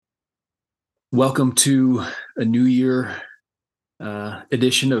Welcome to a new year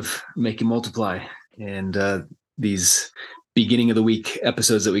edition of Make and Multiply, and these beginning of the week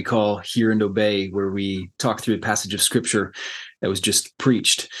episodes that we call Hear and Obey, where we talk through a passage of scripture that was just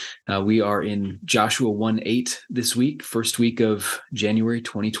preached. We are in Joshua 1:8 this week, first week of January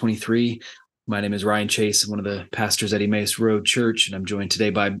 2023. My name is Ryan Chase. I'm one of the pastors at Emmaus Road Church, and I'm joined today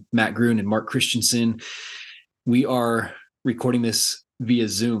by Matt Gruen and Mark Christensen. We are recording this via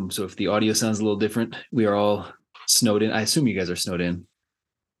Zoom, so if the audio sounds a little different, we are all snowed in. I assume you guys are snowed in.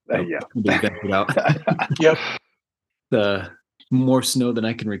 Yeah. Out. Yep. The more snow than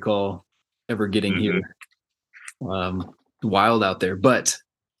I can recall ever getting here. Wild out there, but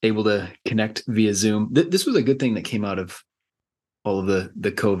able to connect via Zoom. This was a good thing that came out of all of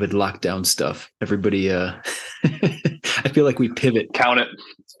the COVID lockdown stuff. Everybody, I feel like we pivot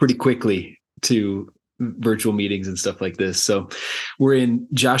pretty quickly to virtual meetings and stuff like this. So we're in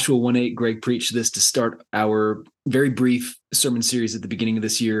Joshua 1:8. Greg preached this to start our very brief sermon series at the beginning of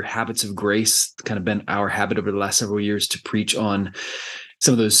this year, Habits of Grace. It's kind of been our habit over the last several years to preach on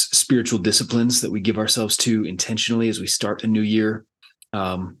some of those spiritual disciplines that we give ourselves to intentionally as we start a new year.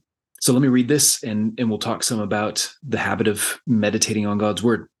 So let me read this and we'll talk some about the habit of meditating on God's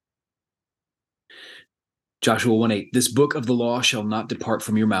word. Joshua 1:8, this book of the law shall not depart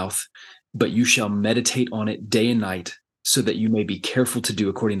from your mouth, but you shall meditate on it day and night, so that you may be careful to do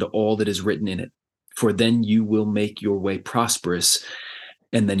according to all that is written in it. For then you will make your way prosperous,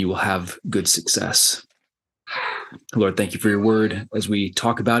 and then you will have good success. Lord, thank you for your word. As we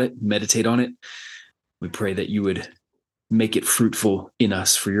talk about it, meditate on it, we pray that you would make it fruitful in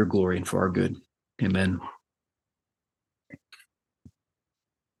us for your glory and for our good. Amen.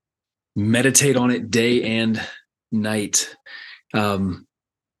 Meditate on it day and night.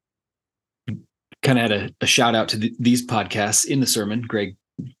 Kind of had a shout out to these podcasts in the sermon. Greg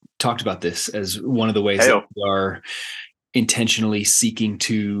talked about this as one of the ways that we are intentionally seeking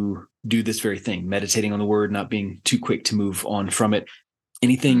to do this very thing, meditating on the word, not being too quick to move on from it.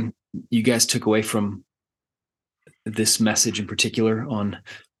 Anything you guys took away from this message in particular on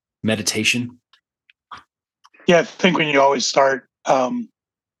meditation? Yeah, I think when you always start,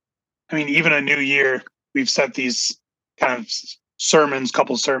 even a new year, we've set these kind of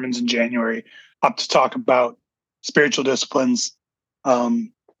couple sermons in January up to talk about spiritual disciplines,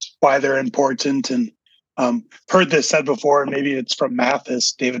 why they're important, and heard this said before. Maybe it's from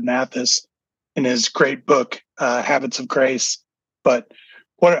David Mathis, in his great book, Habits of Grace. But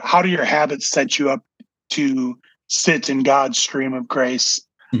how do your habits set you up to sit in God's stream of grace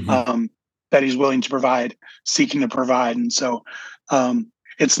that he's willing to provide, seeking to provide? And so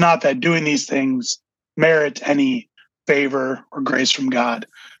it's not that doing these things merit any favor or grace from God,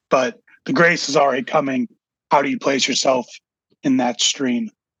 but the grace is already coming. How do you place yourself in that stream?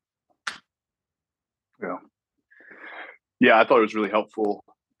 Yeah, I thought it was really helpful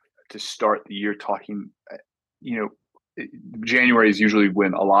to start the year talking. January is usually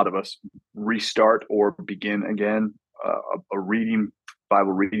when a lot of us restart or begin again a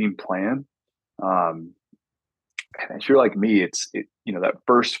Bible reading plan. And if you're like me, that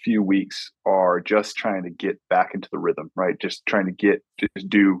first few weeks are just trying to get back into the rhythm, right? Just trying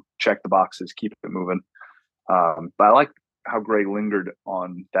to check the boxes, keep it moving. But I like how Greg lingered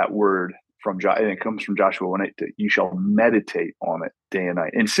on that word and it comes from Joshua 1:8, you shall meditate on it day and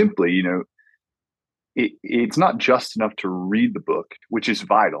night. And simply, it's not just enough to read the book, which is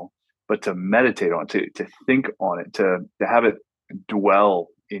vital, but to meditate on it, to think on it, to have it dwell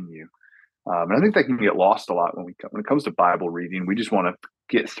in you. And I think that can get lost a lot when it comes to Bible reading. We just want to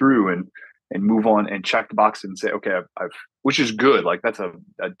get through and move on and check the box and say, okay, I've which is good. Like that's a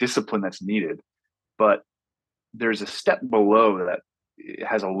discipline that's needed, but there's a step below that it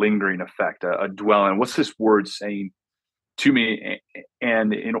has a lingering effect, a dwelling. What's this word saying to me?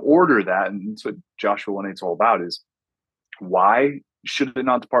 And in order that, and that's what Joshua 1:8 is all about, is why should it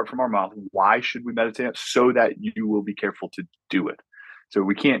not depart from our mouth? Why should we meditate on it? So that you will be careful to do it. So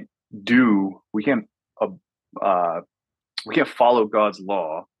we can't follow God's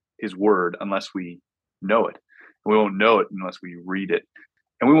law, his word, unless we know it. And we won't know it unless we read it.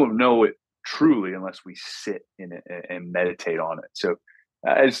 And we won't know it truly unless we sit in it and meditate on it. So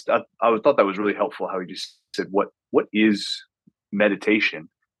I thought that was really helpful how he just said what is meditation,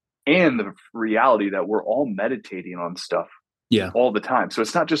 and the reality that we're all meditating on stuff all the time. So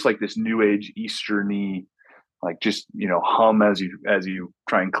it's not just like this new age Eastern-y, like just hum as you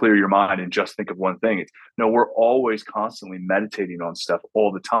try and clear your mind and just think of one thing. We're always constantly meditating on stuff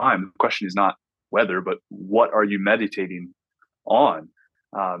all the time. The question is not whether, but what are you meditating on?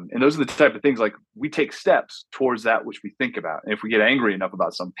 And those are the type of things, like, we take steps towards that which we think about. And if we get angry enough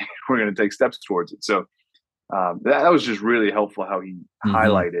about something, we're going to take steps towards it. So that was just really helpful how he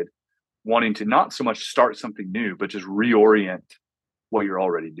highlighted wanting to not so much start something new, but just reorient what you're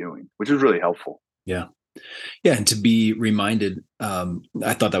already doing, which is really helpful. Yeah. Yeah. And to be reminded,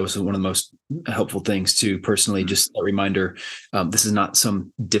 I thought that was one of the most helpful things too, personally, just a reminder. This is not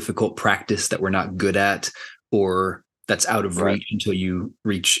some difficult practice that we're not good at, or that's out of reach until you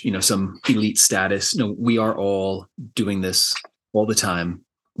reach, some elite status. No, we are all doing this all the time.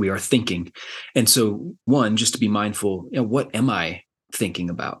 We are thinking. And so, one, just to be mindful, what am I thinking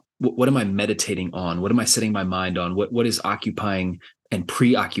about? What am I meditating on? What am I setting my mind on? What is occupying and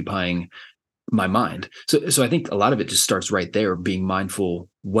preoccupying my mind? So I think a lot of it just starts right there, being mindful.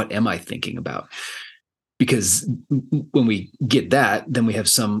 What am I thinking about? Because when we get that, then we have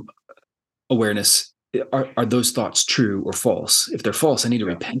some awareness. Are those thoughts true or false? If they're false, I need to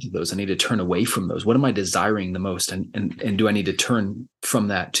repent of those. I need to turn away from those. What am I desiring the most? And do I need to turn from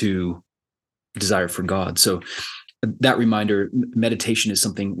that to desire for God? So that reminder, meditation is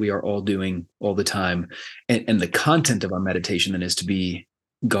something we are all doing all the time. And the content of our meditation then is to be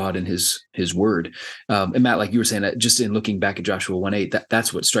God and his word. And Matt, like you were saying, that just in looking back at Joshua 1:8,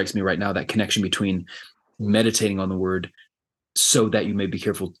 that's what strikes me right now, that connection between meditating on the word so that you may be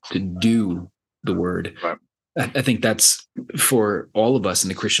careful to do the word. Right. I think that's, for all of us in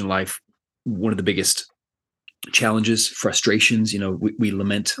the Christian life, one of the biggest challenges, frustrations. We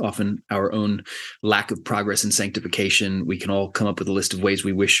lament often our own lack of progress and sanctification. We can all come up with a list of ways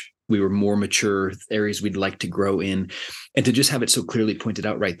we wish we were more mature, areas we'd like to grow in. And to just have it so clearly pointed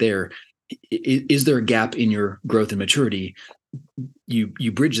out right there, is there a gap in your growth and maturity?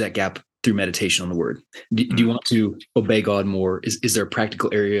 You bridge that gap through meditation on the word. Do you want to obey God more? Is there a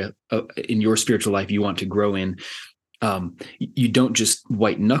practical area in your spiritual life you want to grow in? You don't just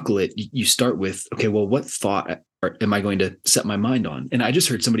white knuckle it. You start with, okay, well, what thought am I going to set my mind on? And I just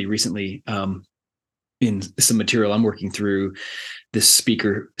heard somebody recently in some material I'm working through, this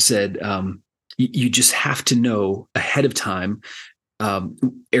speaker said, you just have to know ahead of time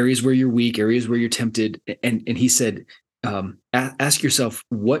areas where you're weak, areas where you're tempted. And he said, ask yourself,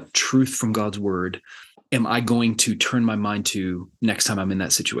 what truth from God's word am I going to turn my mind to next time I'm in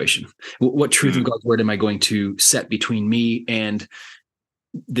that situation? What truth of God's word am I going to set between me and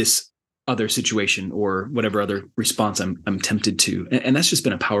this other situation or whatever other response I'm tempted to? And that's just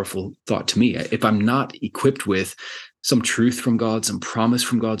been a powerful thought to me. If I'm not equipped with some truth from God, some promise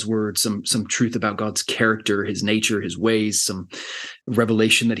from God's word, some truth about God's character, his nature, his ways, some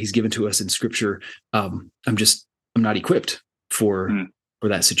revelation that he's given to us in scripture, I'm not equipped for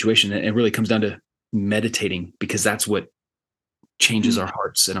that situation. And it really comes down to meditating, because that's what changes our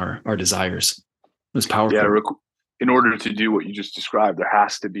hearts and our desires. It was powerful. Yeah, in order to do what you just described, there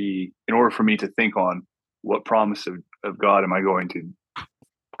has to be, in order for me to think on what promise of God am I going to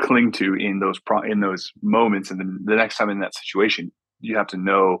cling to in those moments, and then the next time in that situation, you have to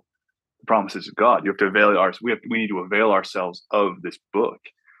know the promises of God. You have to avail we need to avail ourselves of this book.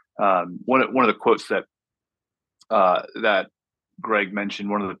 One of the quotes that Greg mentioned,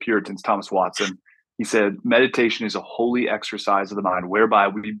 one of the Puritans, Thomas Watson, he said, meditation is a holy exercise of the mind whereby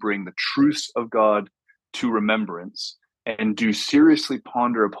we bring the truths of God to remembrance and do seriously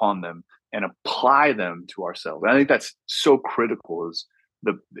ponder upon them and apply them to ourselves. And I think that's so critical.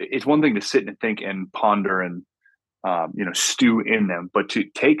 It's one thing to sit and think and ponder and stew in them, but to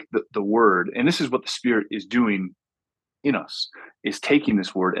take the word, and this is what the Spirit is doing in us, is taking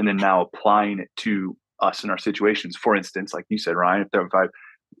this word and then now applying it to us in our situations. For instance, like you said, Ryan, if I'm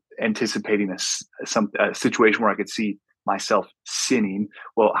anticipating a situation where I could see myself sinning,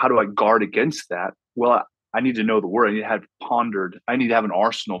 well, how do I guard against that? Well, I need to know the word. I need to have pondered. I need to have an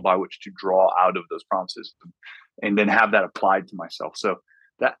arsenal by which to draw out of those promises and then have that applied to myself. So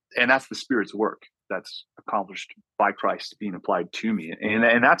that's the Spirit's work that's accomplished by Christ being applied to me.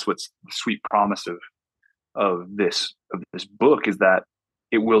 And that's what's the sweet promise of this book, is that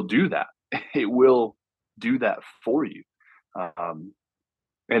it will do that. It will do that for you.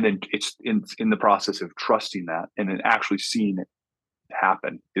 And then it's in the process of trusting that and then actually seeing it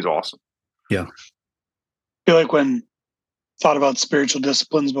happen is awesome. Yeah. I feel like when thought about spiritual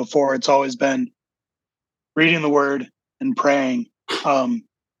disciplines before, it's always been reading the word and praying.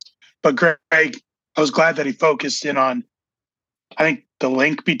 But Greg, I was glad that he focused in on, I think, the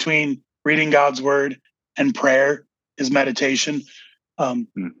link between reading God's word and prayer is meditation.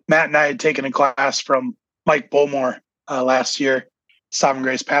 Matt and I had taken a class from Mike Bullmore last year, Sovereign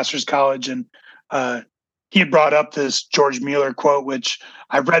Grace Pastors College, and he had brought up this George Mueller quote, which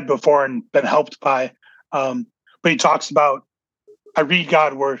I've read before and been helped by. But he talks about I read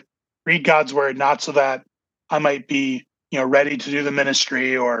God's word, not so that I might be, ready to do the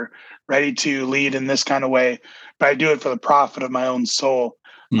ministry or ready to lead in this kind of way, but I do it for the profit of my own soul.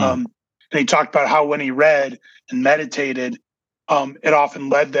 And he talked about how when he read and meditated, it often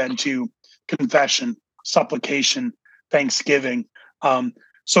led then to confession, supplication, thanksgiving.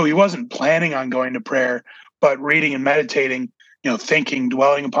 So he wasn't planning on going to prayer, but reading and meditating, thinking,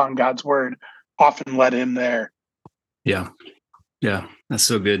 dwelling upon God's word often led him there. Yeah. Yeah. That's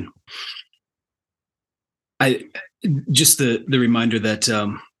so good. I just the reminder that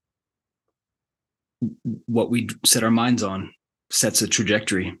what we set our minds on sets a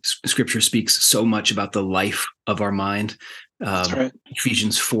trajectory. Scripture speaks so much about the life of our mind. That's right.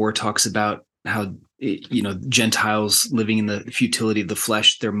 Ephesians 4 talks about how Gentiles living in the futility of the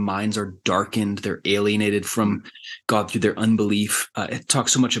flesh, their minds are darkened, they're alienated from God through their unbelief. It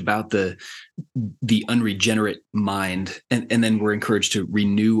talks so much about the unregenerate mind, and then we're encouraged to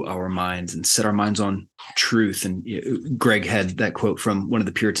renew our minds and set our minds on truth. And Greg had that quote from one of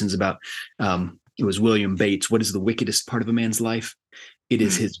the Puritans about it was William Bates. What is the wickedest part of a man's life? It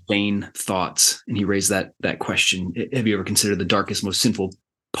is his vain thoughts. And he raised that question. Have you ever considered the darkest, most sinful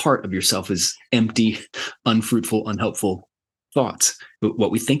part of yourself is empty, unfruitful, unhelpful thoughts,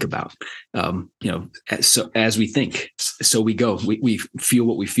 what we think about? So as we think, so we go. We feel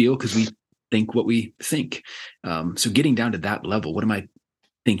what we feel because we think what we think. So getting down to that level, what am I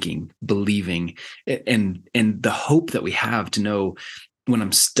thinking, believing, and the hope that we have to know when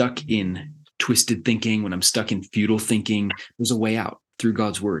I'm stuck in twisted thinking, when I'm stuck in futile thinking, there's a way out through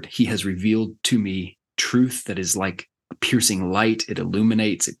God's word. He has revealed to me truth that is like a piercing light. It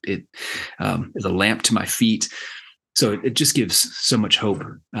illuminates. It is a lamp to my feet. So it just gives so much hope.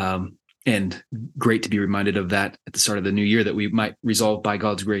 And great to be reminded of that at the start of the new year, that we might resolve by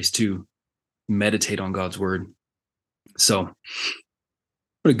God's grace to meditate on God's word. So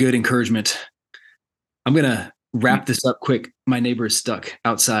what a good encouragement. I'm going to wrap this up quick. My neighbor is stuck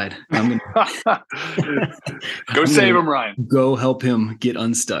outside. I'm gonna go save him, Ryan. Go help him get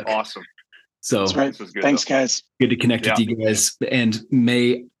unstuck. Awesome. So that's right. Thanks, guys. Good to connect with you guys. And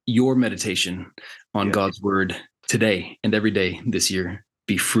may your meditation on God's word today and every day this year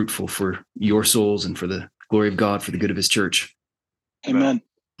be fruitful for your souls and for the glory of God, for the good of his church. Amen.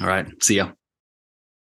 All right. See ya.